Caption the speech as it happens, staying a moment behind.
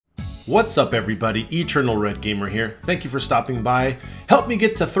What's up everybody, Eternal Red Gamer here. Thank you for stopping by. Help me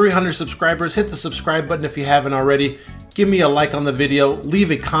get to 300 subscribers. Hit the subscribe button if you haven't already. Give me a like on the video.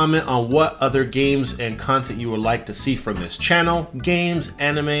 Leave a comment on what other games and content you would like to see from this channel. Games,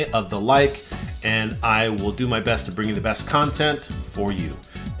 anime, of the like. And I will do my best to bring you the best content for you.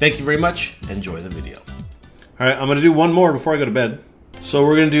 Thank you very much. Enjoy the video. Alright, I'm going to do one more before I go to bed. So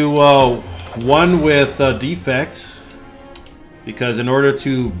we're going to do one with Defect. Because in order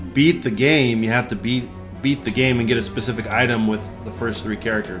to beat the game, you have to beat the game and get a specific item with the first 3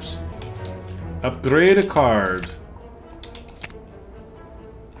 characters. Upgrade a card.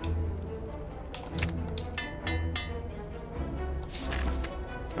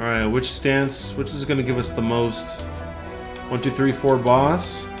 Alright, which is going to give us the most? 1, 2, 3, 4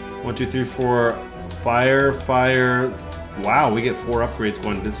 boss. 1, 2, 3, 4 fire. Wow, we get 4 upgrades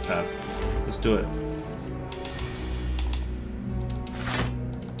going to this path. Let's do it.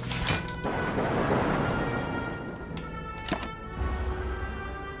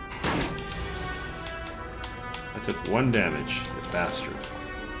 I took 1 damage, you bastard.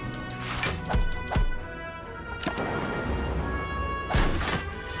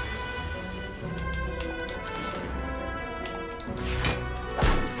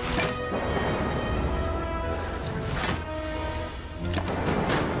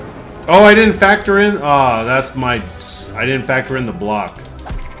 Oh, I didn't factor in. Oh, that's my. I didn't factor in the block.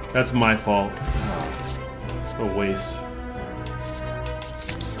 That's my fault. Oh, a waste.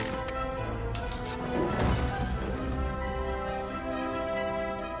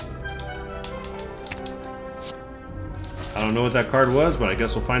 I don't know what that card was, but I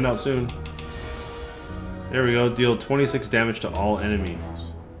guess we'll find out soon. There we go. Deal 26 damage to all enemies.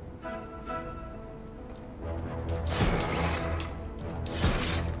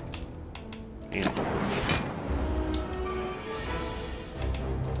 Damn.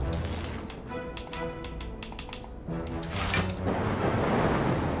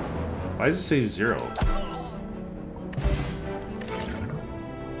 Why does it say 0?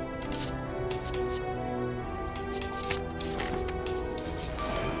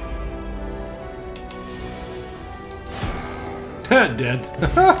 Dead.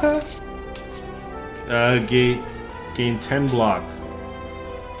 Gain 10 block.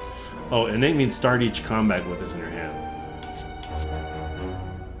 Oh, innate means start each combat with this in your hand.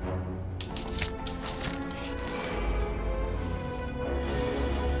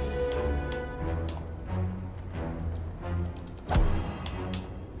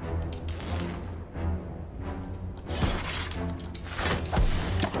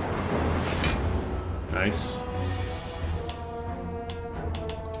 Nice.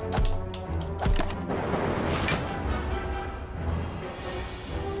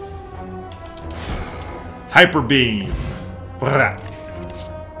 Hyper Beam.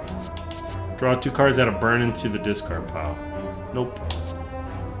 Draw 2 cards out of burn into the discard pile. Nope.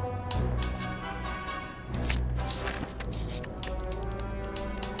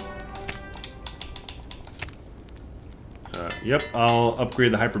 Yep, I'll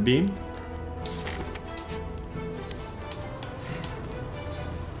upgrade the Hyper Beam.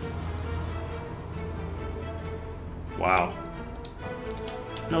 Wow.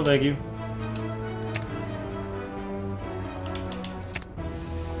 No, thank you.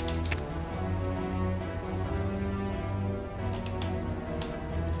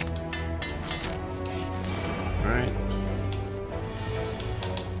 Alright.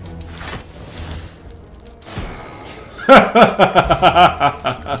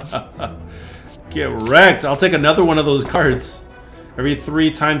 Get wrecked. I'll take another one of those cards. Every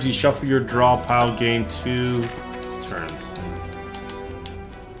 3 times you shuffle your draw pile, gain 2 turns.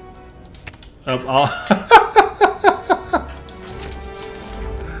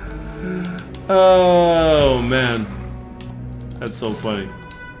 Oh man, that's so funny.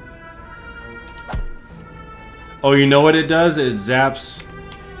 Oh, you know what it does? It zaps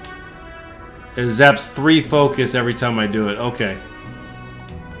 3 focus every time I do it. Okay.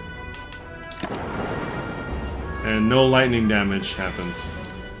 And no lightning damage happens.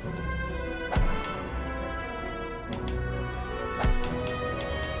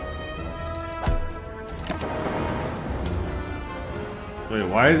 Wait,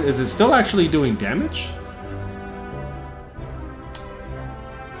 why is it still actually doing damage?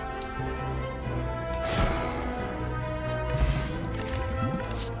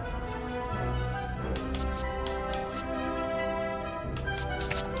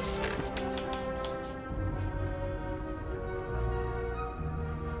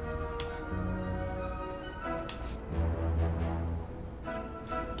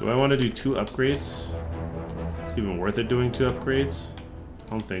 Do I want to do 2 upgrades? It's even worth it doing 2 upgrades.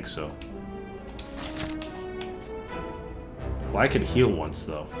 don't think so. Well, I could heal once,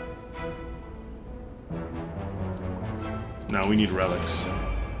 though. Now we need relics.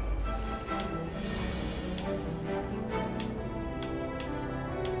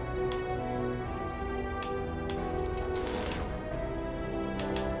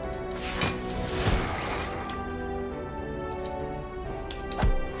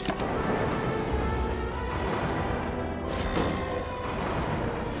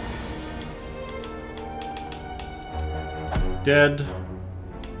 Dead.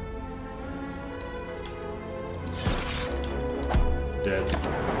 Dead.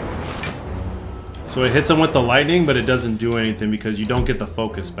 So it hits him with the lightning, but it doesn't do anything because you don't get the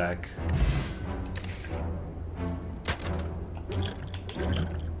focus back.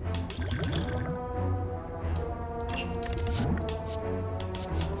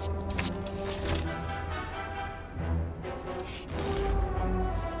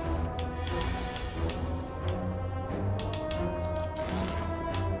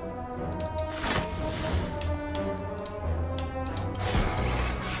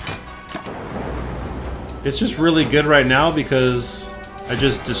 It's just really good right now because I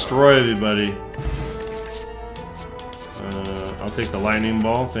just destroy everybody. I'll take the lightning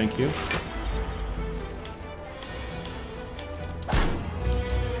ball, thank you.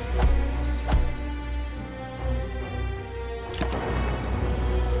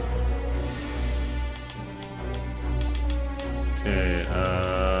 Okay,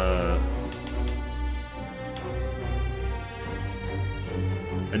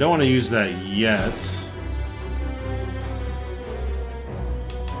 I don't want to use that yet.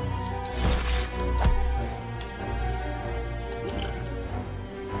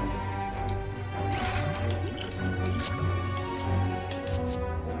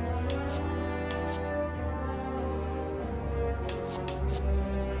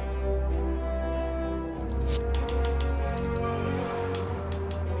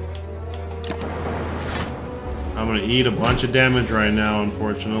 I'm gonna eat a bunch of damage right now,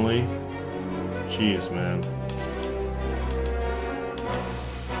 unfortunately. Jeez, man.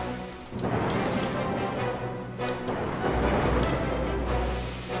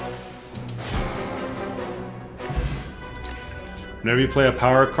 Whenever you play a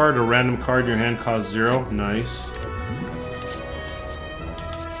power card, a random card in your hand costs 0. Nice.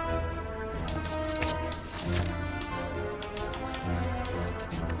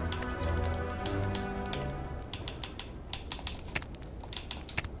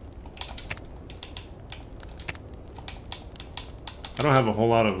 I don't have a whole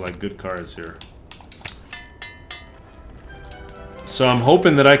lot of like good cards here. So I'm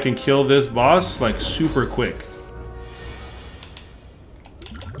hoping that I can kill this boss like super quick.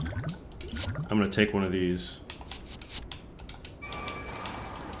 I'm gonna take one of these.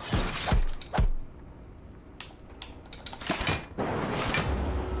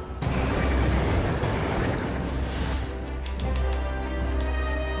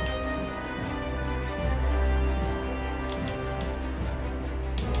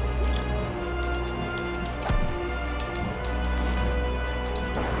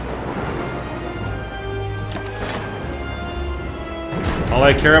 All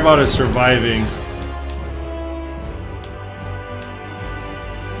I care about is surviving.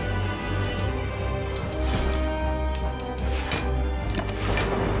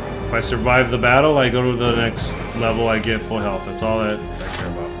 If I survive the battle, I go to the next level, I get full health. That's all that I care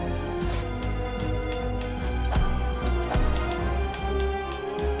about.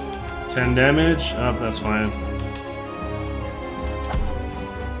 $10 damage? Oh, that's fine.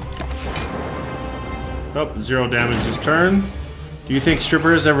 Oh, 0 damage this turn. Do you think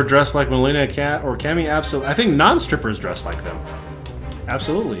strippers ever dress like Melina Cat or Cammy? Absolutely. I think non-strippers dress like them.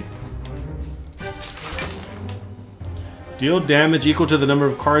 Absolutely. Deal damage equal to the number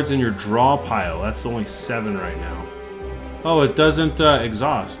of cards in your draw pile. That's only 7 right now. Oh, it doesn't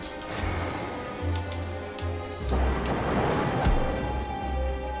exhaust.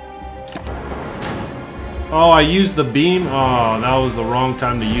 Oh, I used the beam? Oh, that was the wrong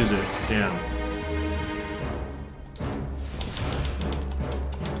time to use it. Damn.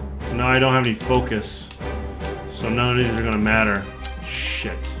 Now I don't have any focus, so none of these are gonna matter.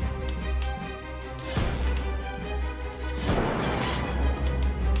 Shit.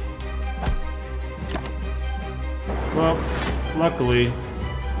 Well, luckily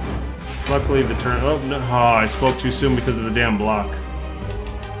the turn. Oh no! Oh, I spoke too soon because of the damn block.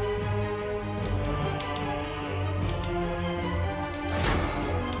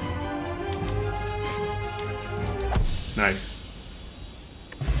 Nice.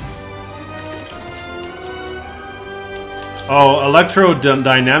 Oh,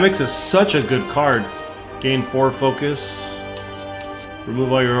 Electrodynamics is such a good card. Gain 4 focus.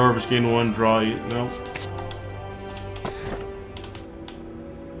 Remove all your orbs, gain 1, draw. No.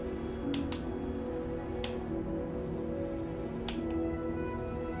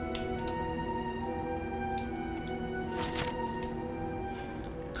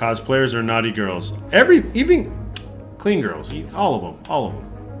 Cosplayers are naughty girls. Even clean girls. All of them. All of them.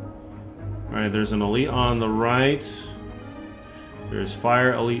 Alright, there's an elite on the right. There's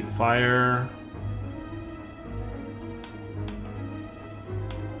fire, elite fire.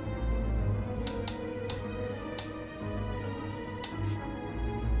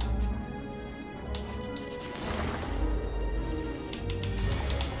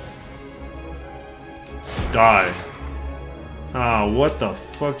 Die. Ah, what the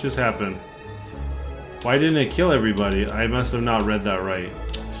fuck just happened? Why didn't it kill everybody? I must have not read that right.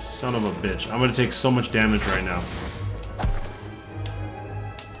 Son of a bitch. I'm gonna take so much damage right now.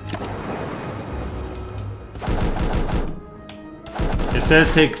 It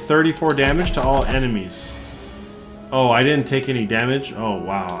said take 34 damage to all enemies. Oh, I didn't take any damage? Oh,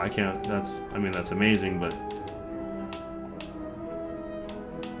 wow. I can't... I mean, that's amazing, but...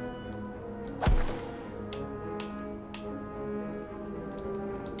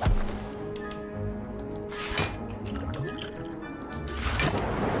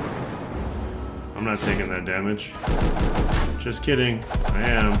 I'm not taking that damage. Just kidding. I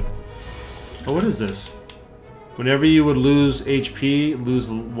am. Oh, what is this? Whenever you would lose HP, lose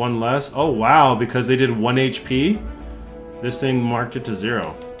 1 less. Oh, wow. Because they did 1 HP, this thing marked it to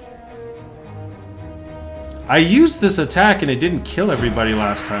 0. I used this attack and it didn't kill everybody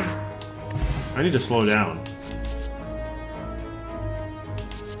last time. I need to slow down.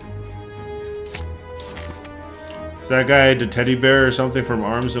 Is that guy the teddy bear or something from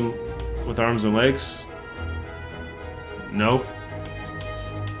Arms and... with arms and legs? Nope.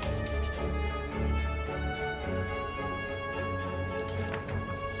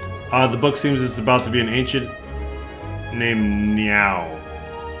 The book seems it's about to be an ancient named Niao.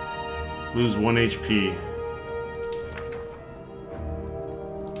 Lose 1 HP.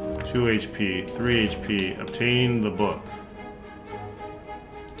 2 HP. 3 HP. Obtain the book.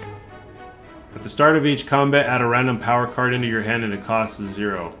 At the start of each combat, add a random power card into your hand and it costs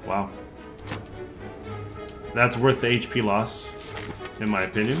 0. Wow. That's worth the HP loss, in my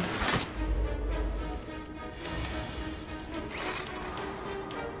opinion.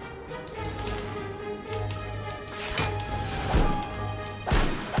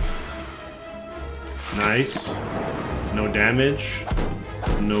 Nice. No damage.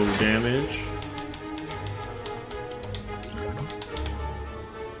 No damage.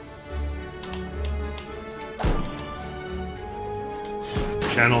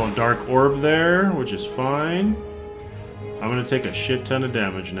 Channel a dark orb there, which is fine. I'm gonna take a shit ton of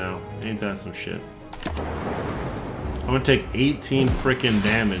damage now. Ain't that some shit? I'm gonna take 18 frickin'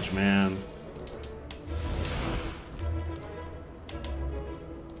 damage, man.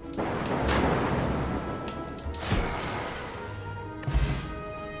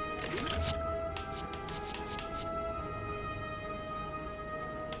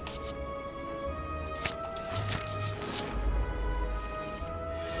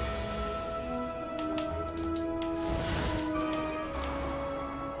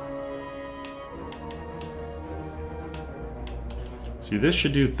 See, this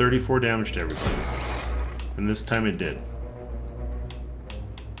should do 34 damage to everybody. And this time it did.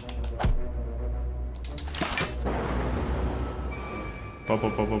 Bum,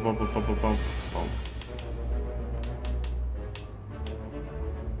 bum, bum, bum, bum, bum, bum, bum, bum.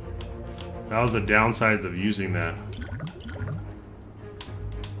 That was the downsides of using that.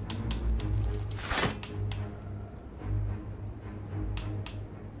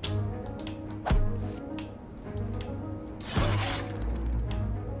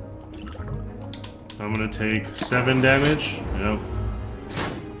 I'm gonna take 7 damage. Yep.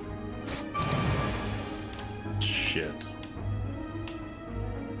 Shit.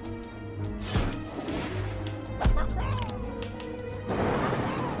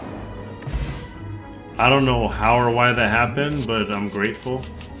 I don't know how or why that happened, but I'm grateful.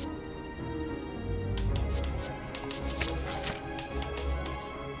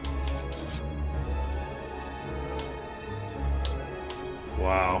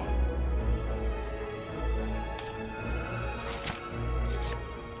 Wow.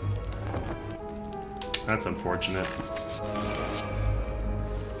 That's unfortunate.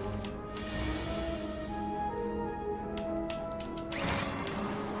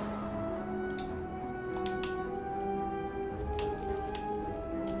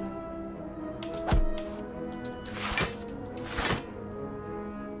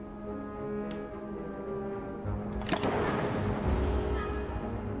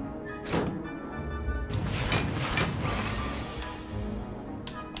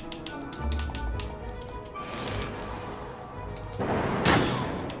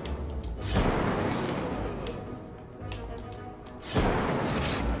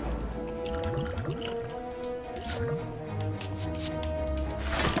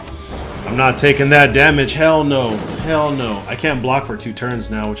 not taking that damage. Hell no. Hell no. I can't block for 2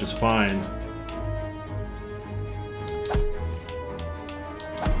 turns now, which is fine.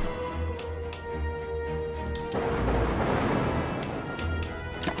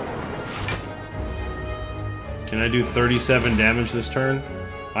 Can I do 37 damage this turn?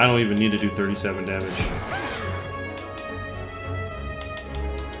 I don't even need to do 37 damage.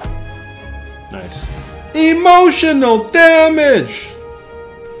 Nice. Emotional damage!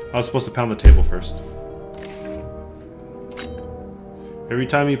 I was supposed to pound the table first. Every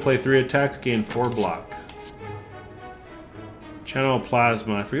time you play 3 attacks, gain 4 block. Channel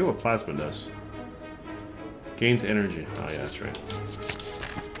plasma. I forget what plasma does. Gains energy. Oh yeah, that's right.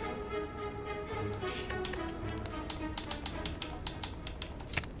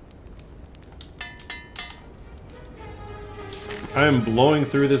 I am blowing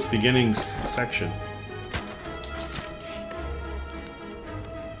through this beginning section.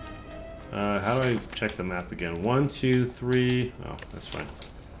 How do I check the map again? 1, 2, 3. Oh, that's fine.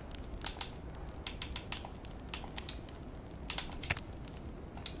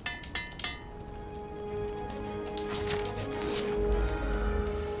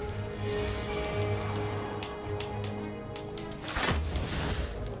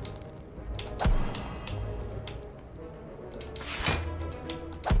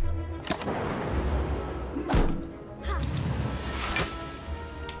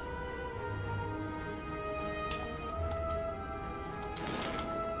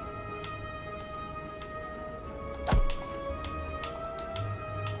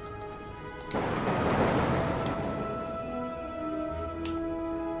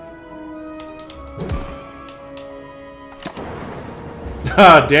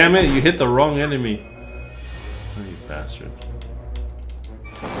 Ah, damn it, you hit the wrong enemy. Oh, you bastard.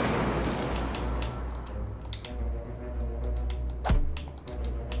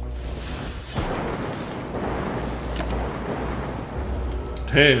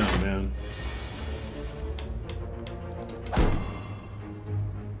 Damn, man.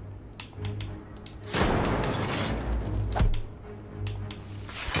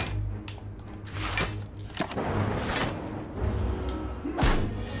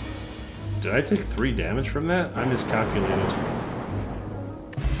 Did I take 3 damage from that? I miscalculated.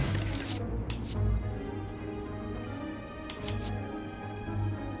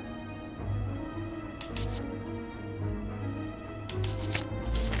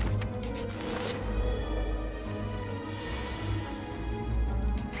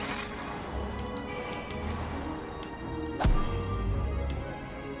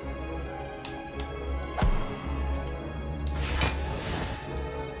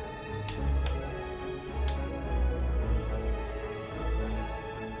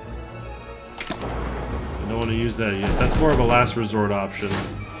 I don't want to use that yet. That's more of a last resort option.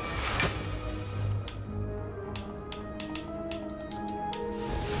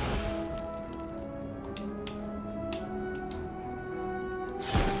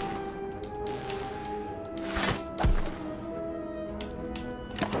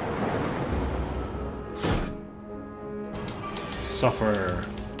 Suffer.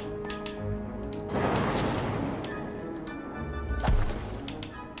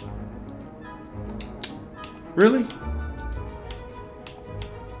 Really?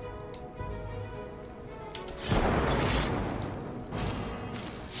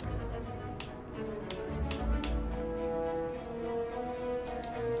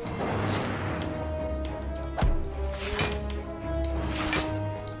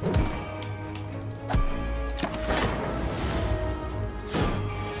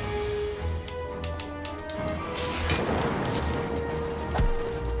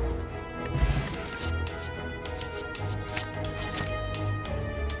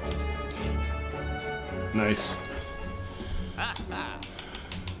 Nice.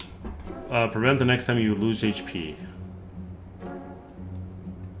 Prevent the next time you lose HP.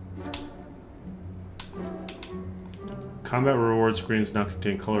 Combat reward screens now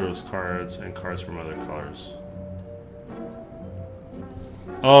contain colorless cards and cards from other colors.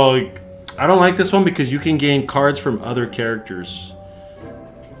 Oh, I don't like this one because you can gain cards from other characters.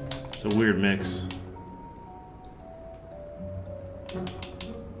 It's a weird mix.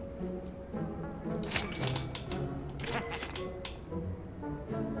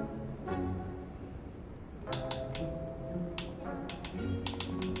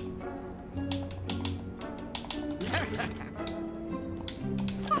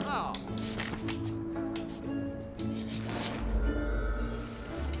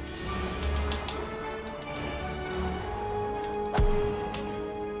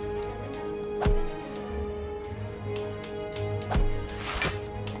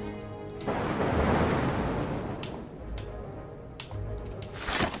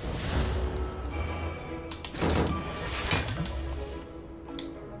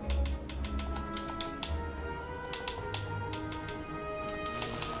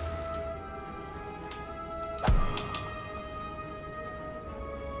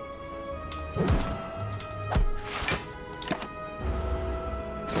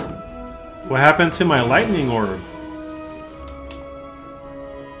 What happened to my lightning orb?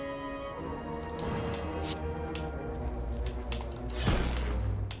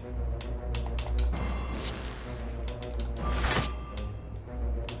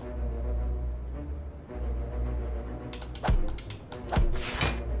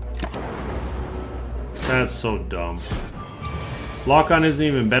 That's so dumb. Lock-on isn't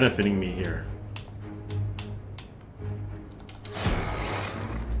even benefiting me here.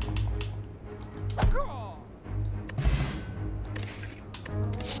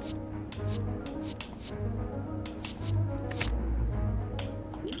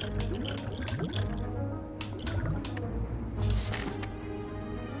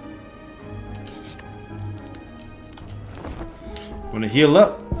 I'm gonna heal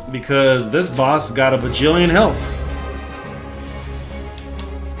up because this boss got a bajillion health.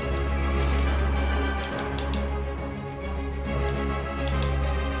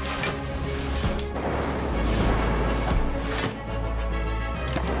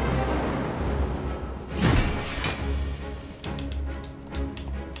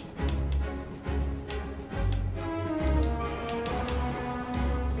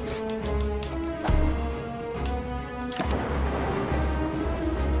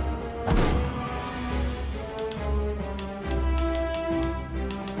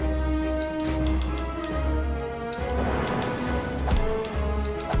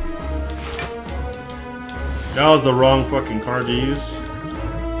 That was the wrong fucking card to use.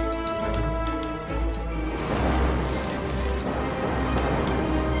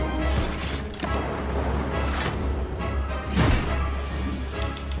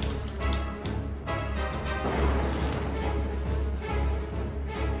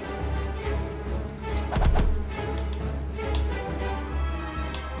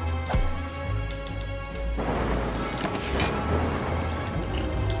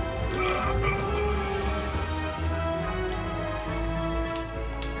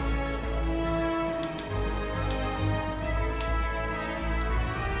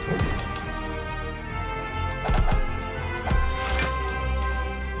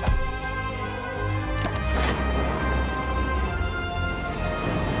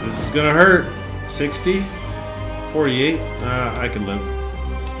 This is gonna hurt. 60? 48? I can live.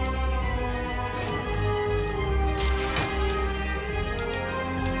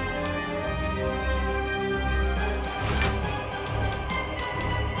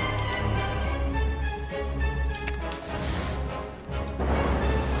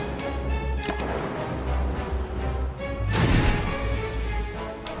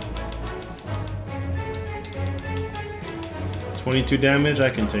 $22 damage, I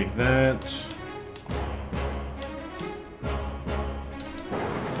can take that.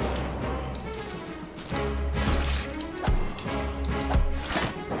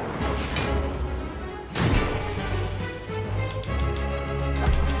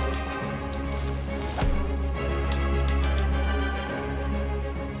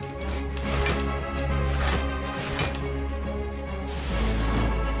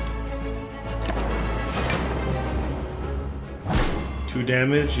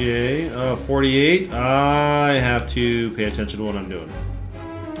 Damage, yay. 48. I have to pay attention to what I'm doing.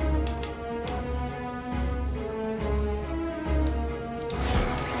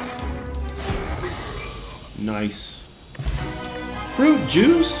 Nice. Fruit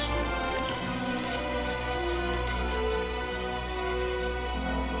juice?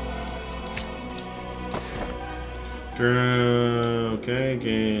 Okay,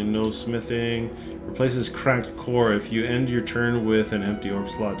 again, no smithing. Replaces cracked core if you end your turn with an empty orb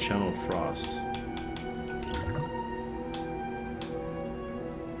slot. Channel Frost.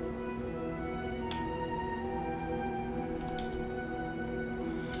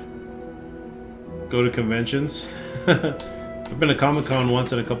 Go to conventions. I've been to Comic-Con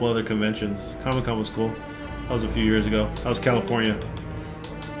once and a couple other conventions. Comic-Con was cool. That was a few years ago. That was California.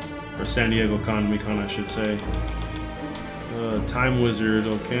 Or San Diego Comic-Con, I should say. Time Wizard,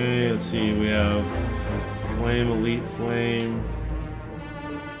 okay, let's see, we have Flame, Elite Flame.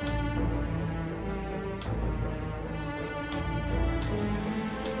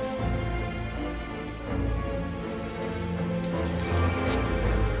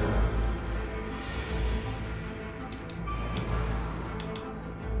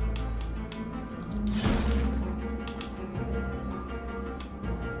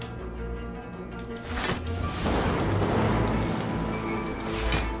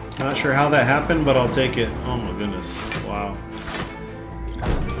 Not sure how that happened, but I'll take it. Oh my goodness. Wow.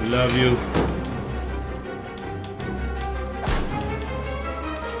 Love you.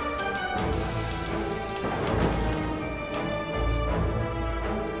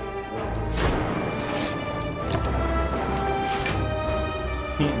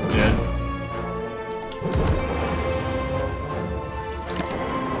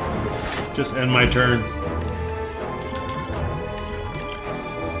 Just end my turn.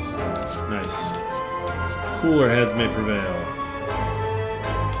 Nice. Cooler heads may prevail.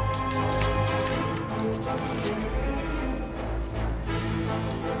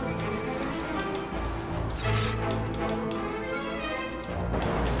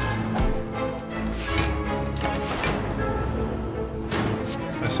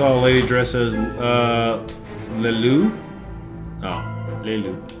 I saw a lady dressed as Lelu. Oh,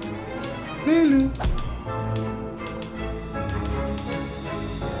 Lelu. Lelu.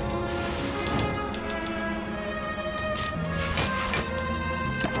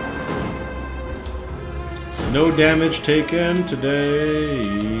 No damage taken today.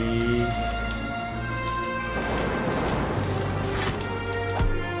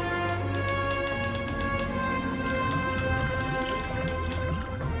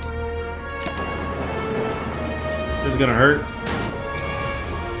 This is gonna hurt.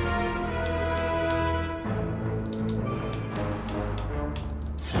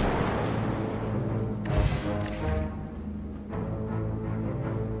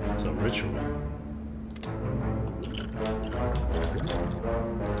 It's a ritual.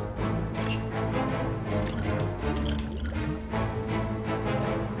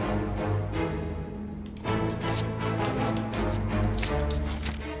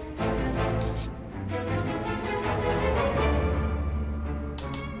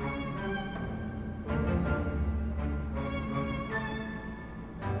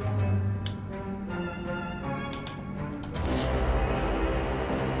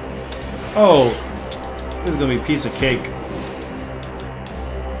 Oh, this is gonna be a piece of cake.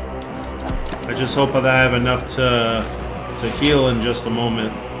 I just hope that I have enough to heal in just a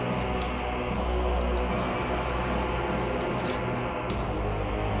moment.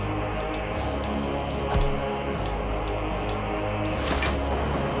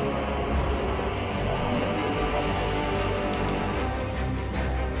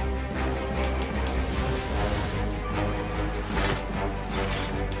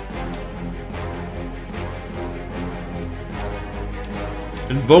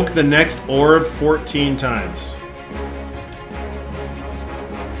 Invoke the next orb 14 times.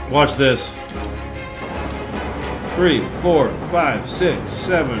 Watch this. 3, 4, 5, 6,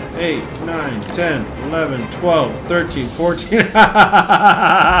 7, 8, 9, 10, 11, 12, 13, 14.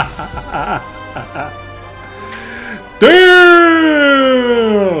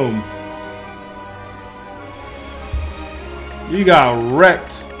 Damn! You got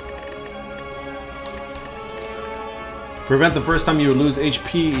wrecked. Prevent the first time you lose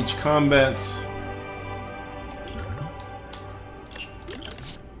HP each combat.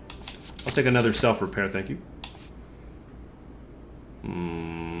 I'll take another self-repair, thank you.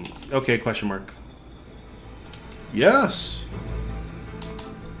 Okay, question mark. Yes!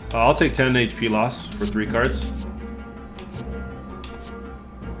 I'll take 10 HP loss for 3 cards.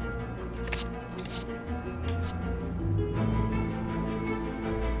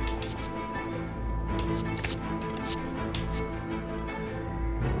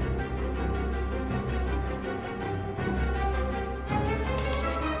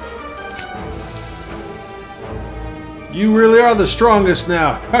 You really are the strongest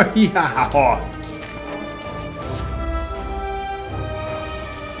now. Yeah.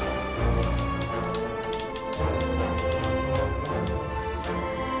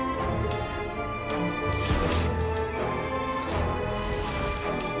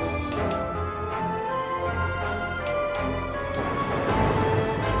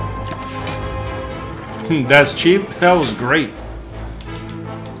 That's cheap. That was great.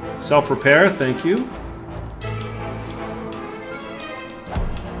 Self-repair, thank you.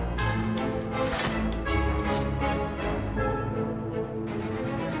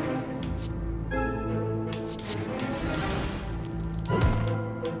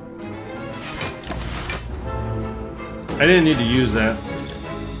 I didn't need to use that.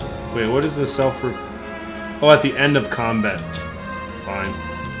 Wait, what is the self-repair? Oh, at the end of combat. Fine.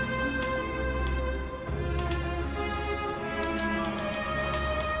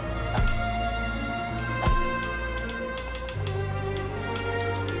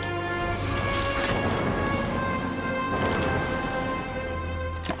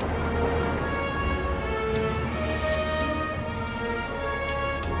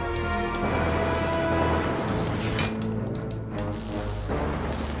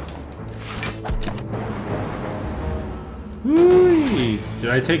 Did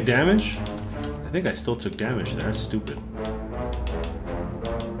I take damage? I think I still took damage there. That's stupid.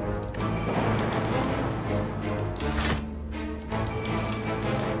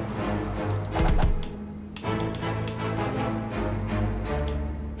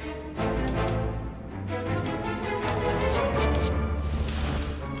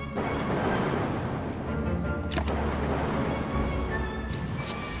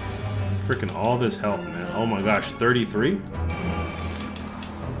 Freaking all this health, man. Oh my gosh, 33?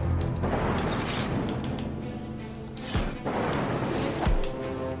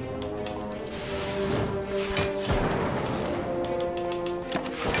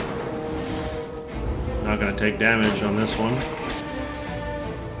 Not gonna take damage on this one.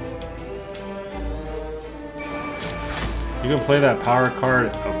 You can play that power card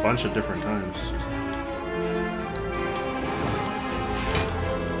a bunch of different times.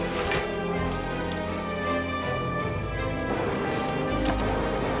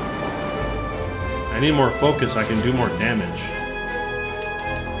 I need more focus so I can do more damage.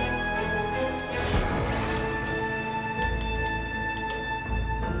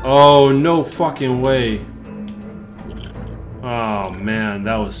 Oh, no fucking way. Oh man,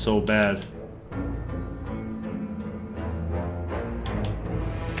 that was so bad.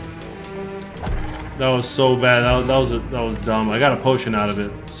 That was so bad. That was dumb. I got a potion out of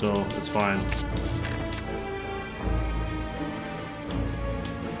it, so it's fine.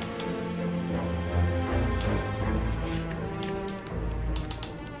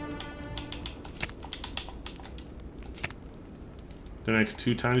 The next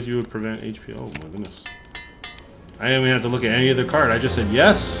 2 times you would prevent HP. Oh my goodness. I didn't even have to look at any other card. I just said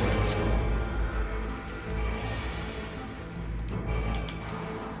yes.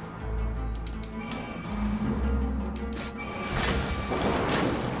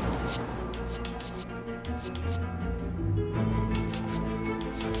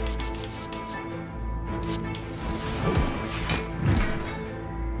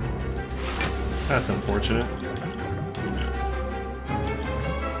 That's unfortunate.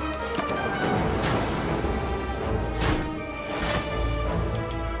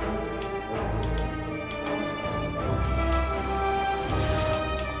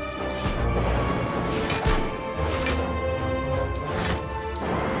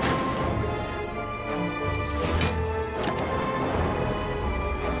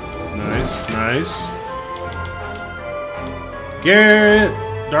 Nice, nice. Garrett!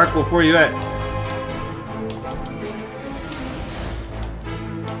 Dark Wolf, where you at?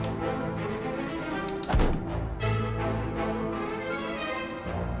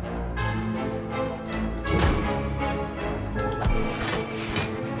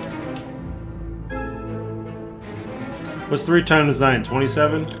 What's 3 times 9?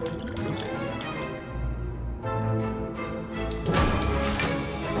 27?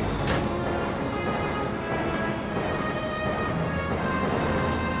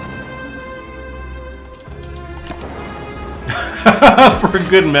 For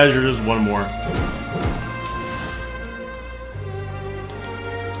good measure, just one more.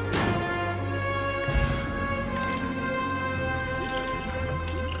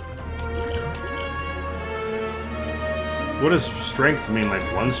 What does strength mean? Like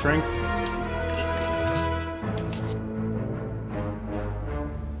 1 strength?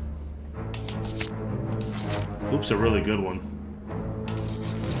 Oops, a really good one.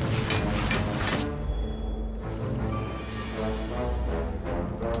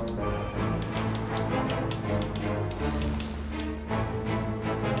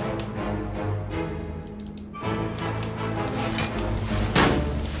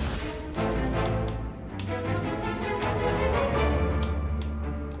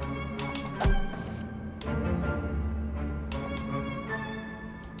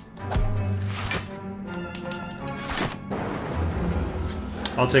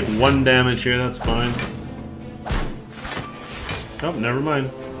 I'll take 1 damage here, that's fine. Oh, never mind.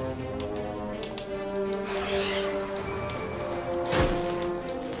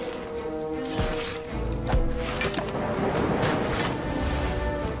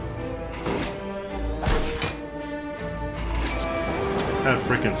 That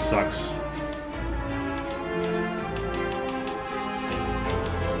freaking sucks.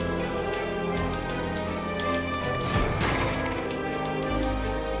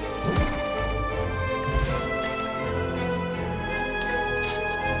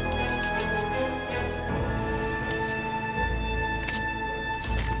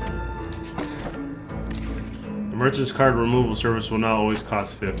 Merchant's card removal service will not always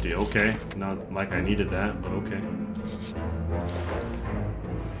cost 50. Okay, not like I needed that, but okay.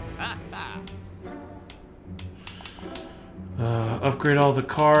 Upgrade all the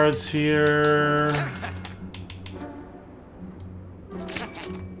cards here.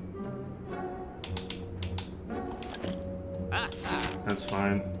 That's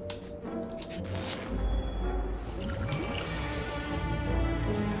fine.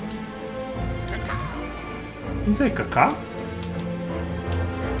 You say caca?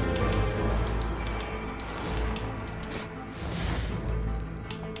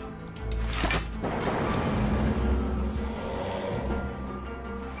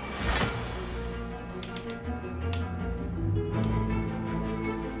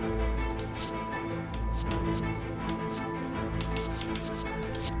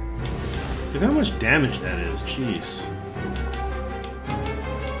 Look how much damage that is. Jeez.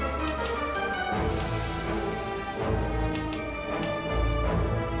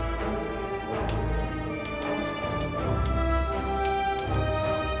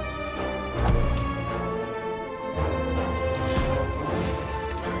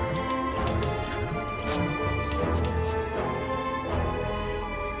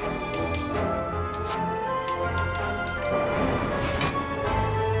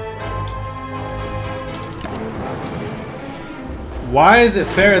 Why is it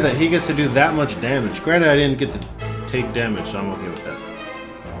fair that he gets to do that much damage? Granted, I didn't get to take damage, so I'm okay with that.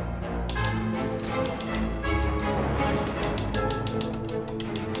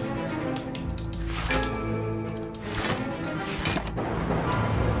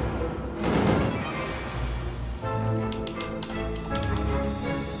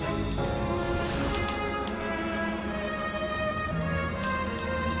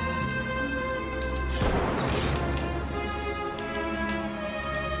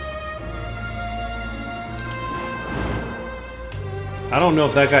 I don't know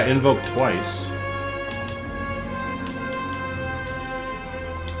if that got invoked twice.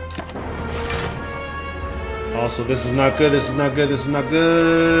 Also, this is not good, this is not good, this is not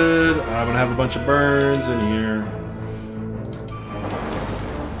good. I'm gonna have a bunch of burns in here.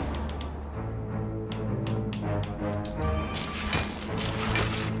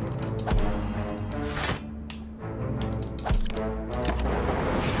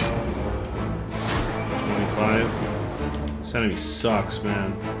 This enemy sucks,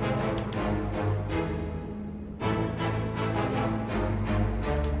 man.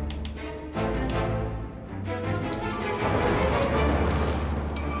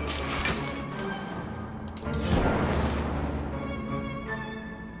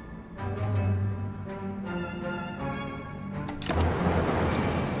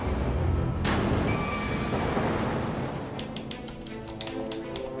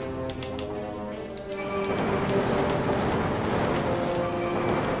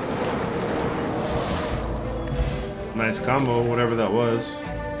 Nice combo, whatever that was.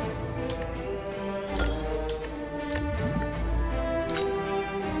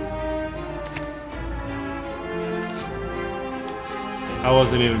 I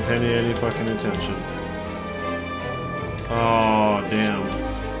wasn't even paying any fucking attention. Oh, damn.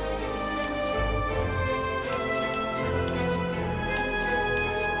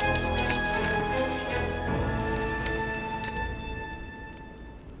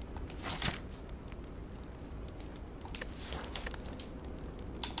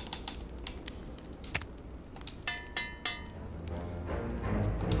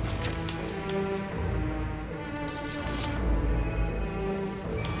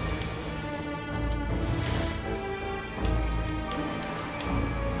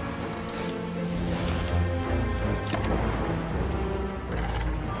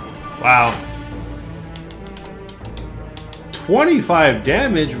 Wow. 25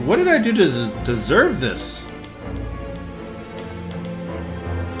 damage? What did I do to deserve this?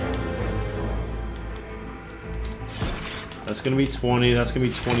 That's gonna be 20, that's gonna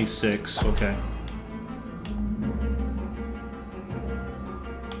be 26, okay.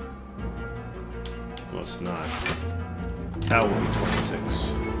 No, it's not. That will be 26.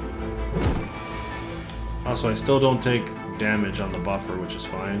 Also, I still don't take damage on the buffer, which is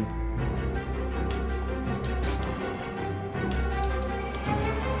fine.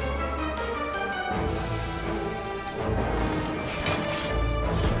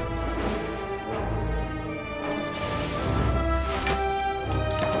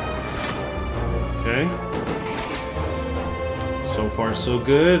 Okay. So far, so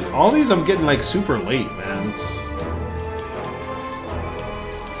good. All these I'm getting like super late, man.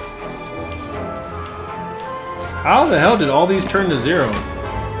 How the hell did all these turn to 0?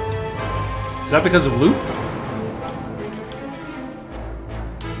 Is that because of loop?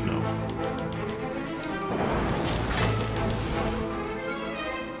 No.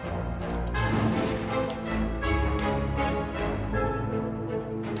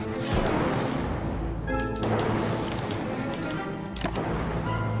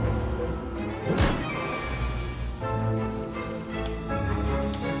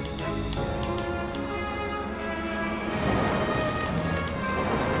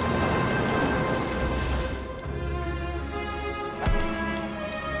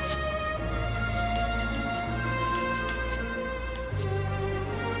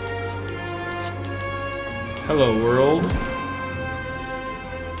 Hello, world.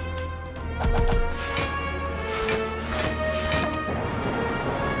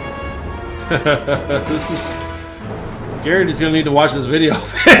 This is... Garrett is gonna need to watch this video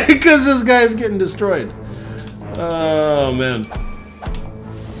because this guy is getting destroyed. Oh man.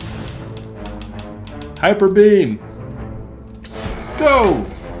 Hyper beam. Go.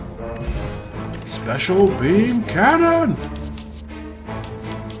 Special beam cannon.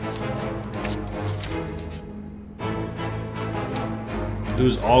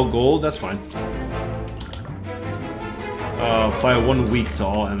 Lose all gold. That's fine. Apply 1 week to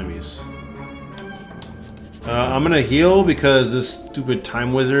all enemies. I'm gonna heal because this stupid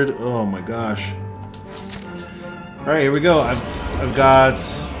time wizard. Oh my gosh. All right, here we go. I've got.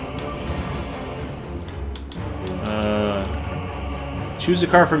 Choose a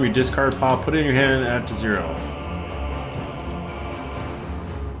card from your discard pile. Put it in your hand and add it to 0.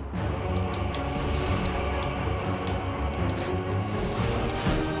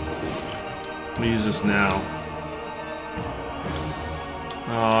 I'm gonna use this now.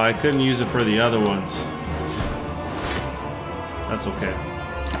 Oh, I couldn't use it for the other ones. That's okay.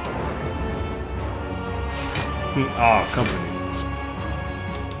 Ah, company.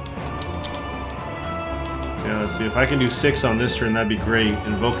 Okay, let's see. If I can do 6 on this turn, that'd be great.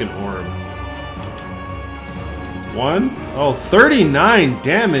 Invoke an orb. 1? Oh, 39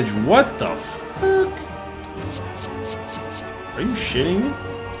 damage. What the fuck? Are you shitting me?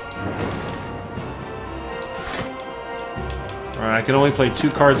 Alright, I can only play 2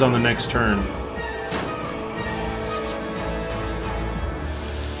 cards on the next turn.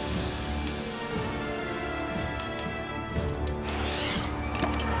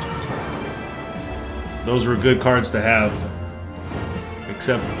 Those were good cards to have.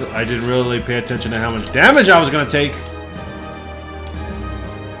 Except I didn't really pay attention to how much damage I was going to take.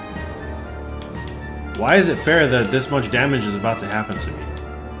 Why is it fair that this much damage is about to happen to me?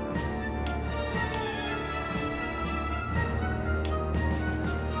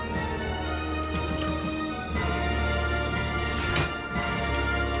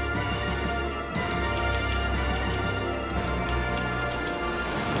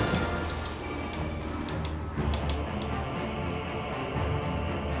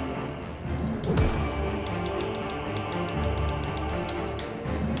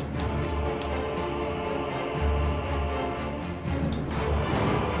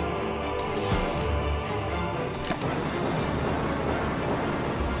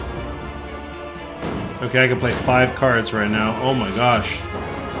 Okay, I can play 5 cards right now. Oh my gosh.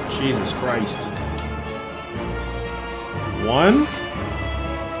 Jesus Christ. 1,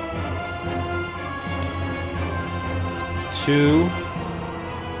 2,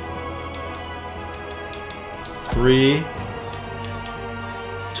 3,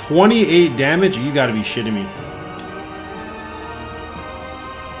 28 damage? You gotta be shitting me.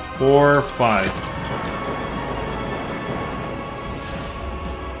 4, 5.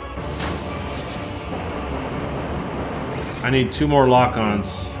 I need 2 more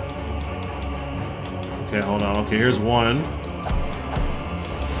lock-ons. Okay, hold on. Okay, here's 1.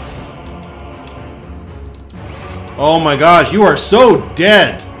 Oh my gosh, you are so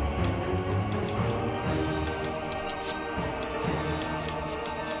dead!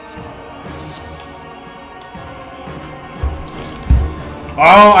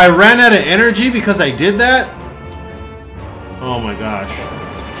 Oh, I ran out of energy because I did that? Oh my gosh.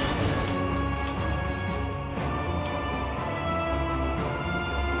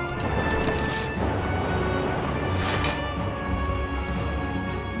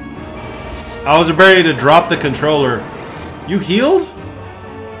 I was ready to drop the controller. You healed?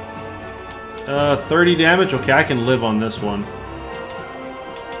 30 damage? Okay, I can live on this one.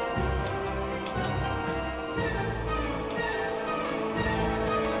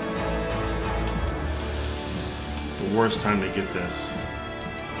 The worst time to get this.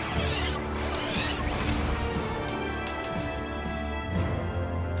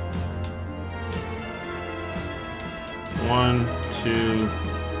 One, 2...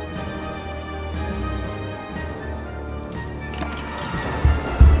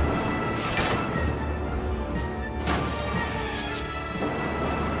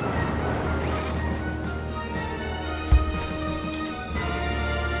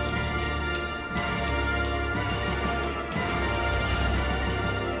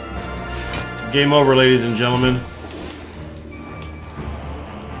 Game over, ladies and gentlemen.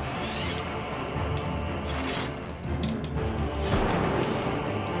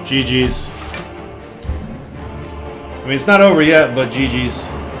 GG's. I mean, it's not over yet, but GG's.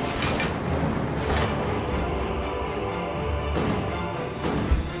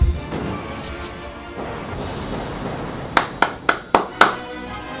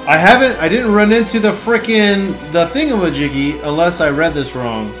 I didn't run into the frickin' thingamajiggy unless I read this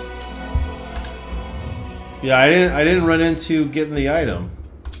wrong. Yeah, I didn't run into getting the item.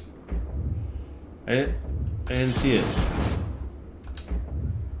 I didn't see it.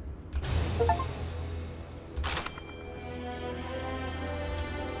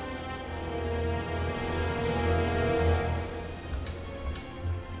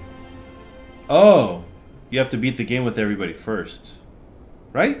 Oh, you have to beat the game with everybody first,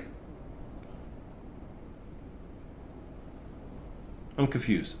 right? I'm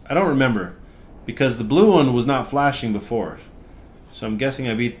confused. I don't remember because the blue one was not flashing before. So I'm guessing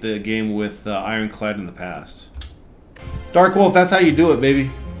I beat the game with Ironclad in the past. Dark Wolf, that's how you do it, baby.